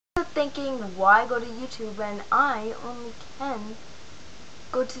thinking, why go to YouTube when I only can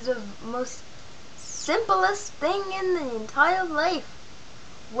go to the most simplest thing in the entire life?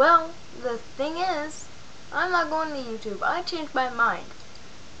 Well, the thing is, I'm not going to YouTube. I changed my mind.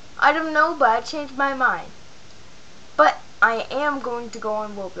 I don't know, but I changed my mind. But I am going to go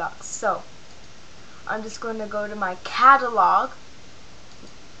on Roblox, so I'm just going to go to my catalog,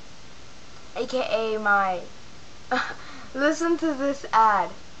 aka my listen to this ad.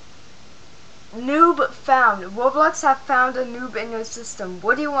 Noob found. Roblox have found a noob in your system.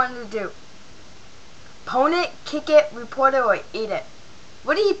 What do you want to do? Pwn it, kick it, report it, or eat it?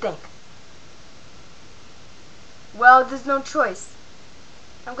 What do you think? Well, there's no choice.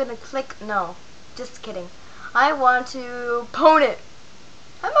 I'm gonna click no. Just kidding. I want to pwn it.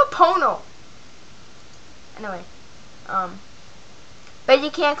 I'm a pono. Anyway, but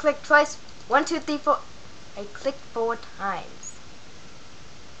you can't click twice. 1, 2, 3, 4. I clicked 4 times.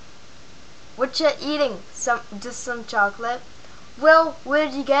 What you eating? Just some chocolate? Well, where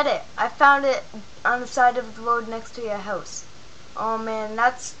did you get it? I found it on the side of the road next to your house. Oh man,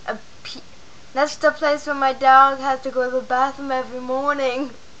 that's the place where my dog has to go to the bathroom every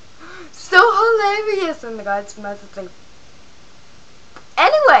morning. So hilarious! And the guy's messaging.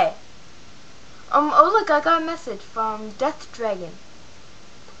 Anyway, oh look, I got a message from Death Dragon.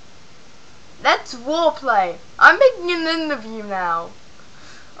 That's roleplay. I'm making an interview now.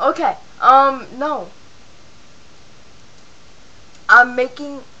 Okay, no. I'm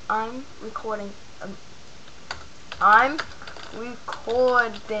recording. I'm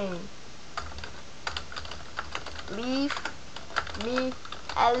recording. Leave me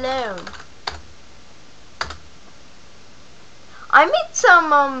alone. I made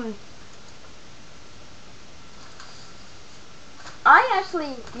some, I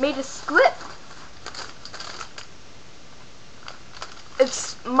actually made a script.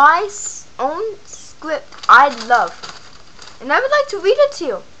 It's my own script I love. And I would like to read it to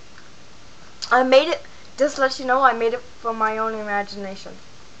you. I made it, just to let you know, I made it from my own imagination.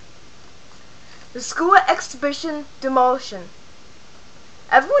 The school exhibition demolition.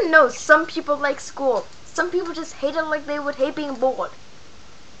 Everyone knows some people like school. Some people just hate it like they would hate being bored.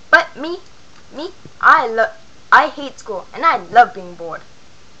 But me, I hate school and I love being bored.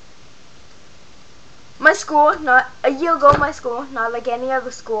 My school, a year ago, my school, not like any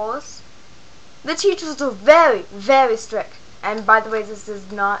other schools, the teachers were very, very strict. And by the way, this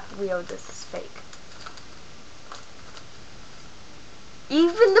is not real, this is fake.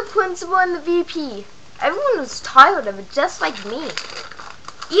 Even the principal and the VP, everyone was tired of it, just like me.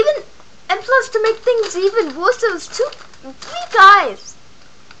 And plus, to make things even worse, there was 3 guys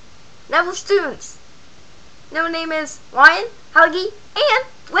that were students. Their name is Ryan, Helgi, and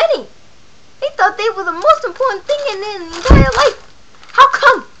Lenny. They thought they were the most important thing in their entire life. How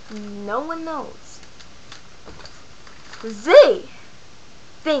come? No one knows. They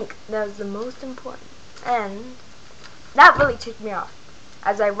think that was the most important. And that really ticked me off.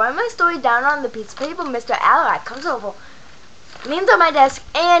 As I write my story down on the piece of paper, Mr. Alak comes over, leans on my desk,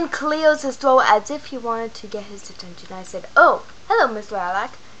 and clears his throat as if he wanted to get his attention. I said, "Oh, hello, Mr.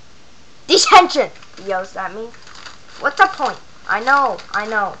 Alak." "Detention!" he yells at me. "What's the point?" I know.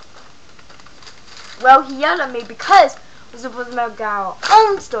 Well, he yelled at me because we're supposed to make our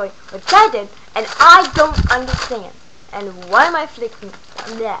own story, which I did, and I don't understand. And why am I flicking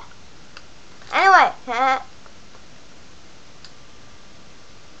on that? Anyway,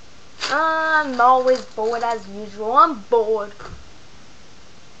 I'm always bored as usual. I'm bored.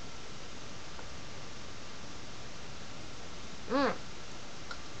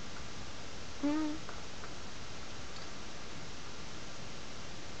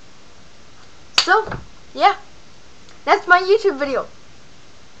 So, yeah, that's my YouTube video.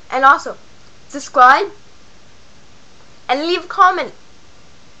 And also, subscribe and leave a comment.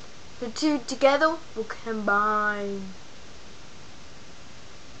 The two together will combine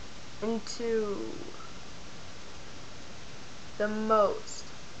into the most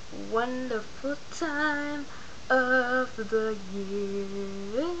wonderful time of the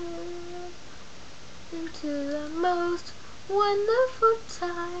year. Into the most wonderful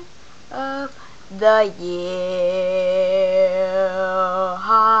time of the year.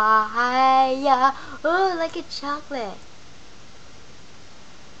 Hi-ya. Oh, like a chocolate.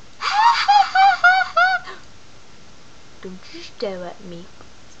 Don't you stare at me.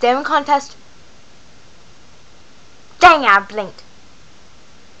 Staring contest. Dang, I blinked.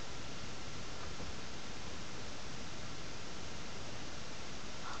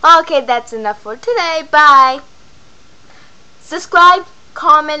 Okay, that's enough for today. Bye. Subscribe,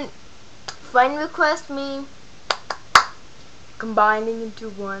 comment, friend request me, combining into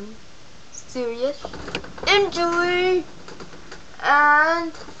one serious injury.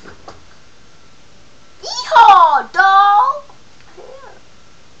 And yeehaw, dog!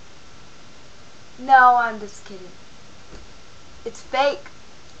 No, I'm just kidding. It's fake.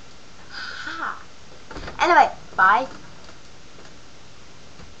 Ha. Anyway, bye.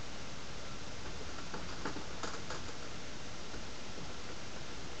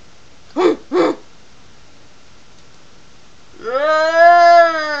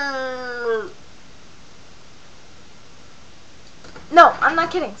 No, I'm not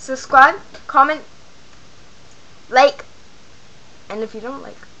kidding. Subscribe, comment, like, and if you don't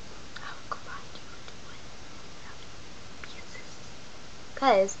like, I will combine you into one.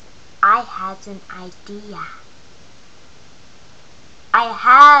 Because I has an idea. I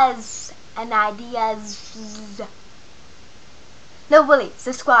has an idea. No, Willie,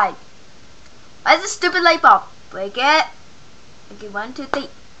 subscribe. Where's the stupid light bulb? Break it. Okay, 1, 2, 3.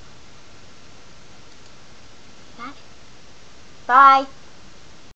 Bye.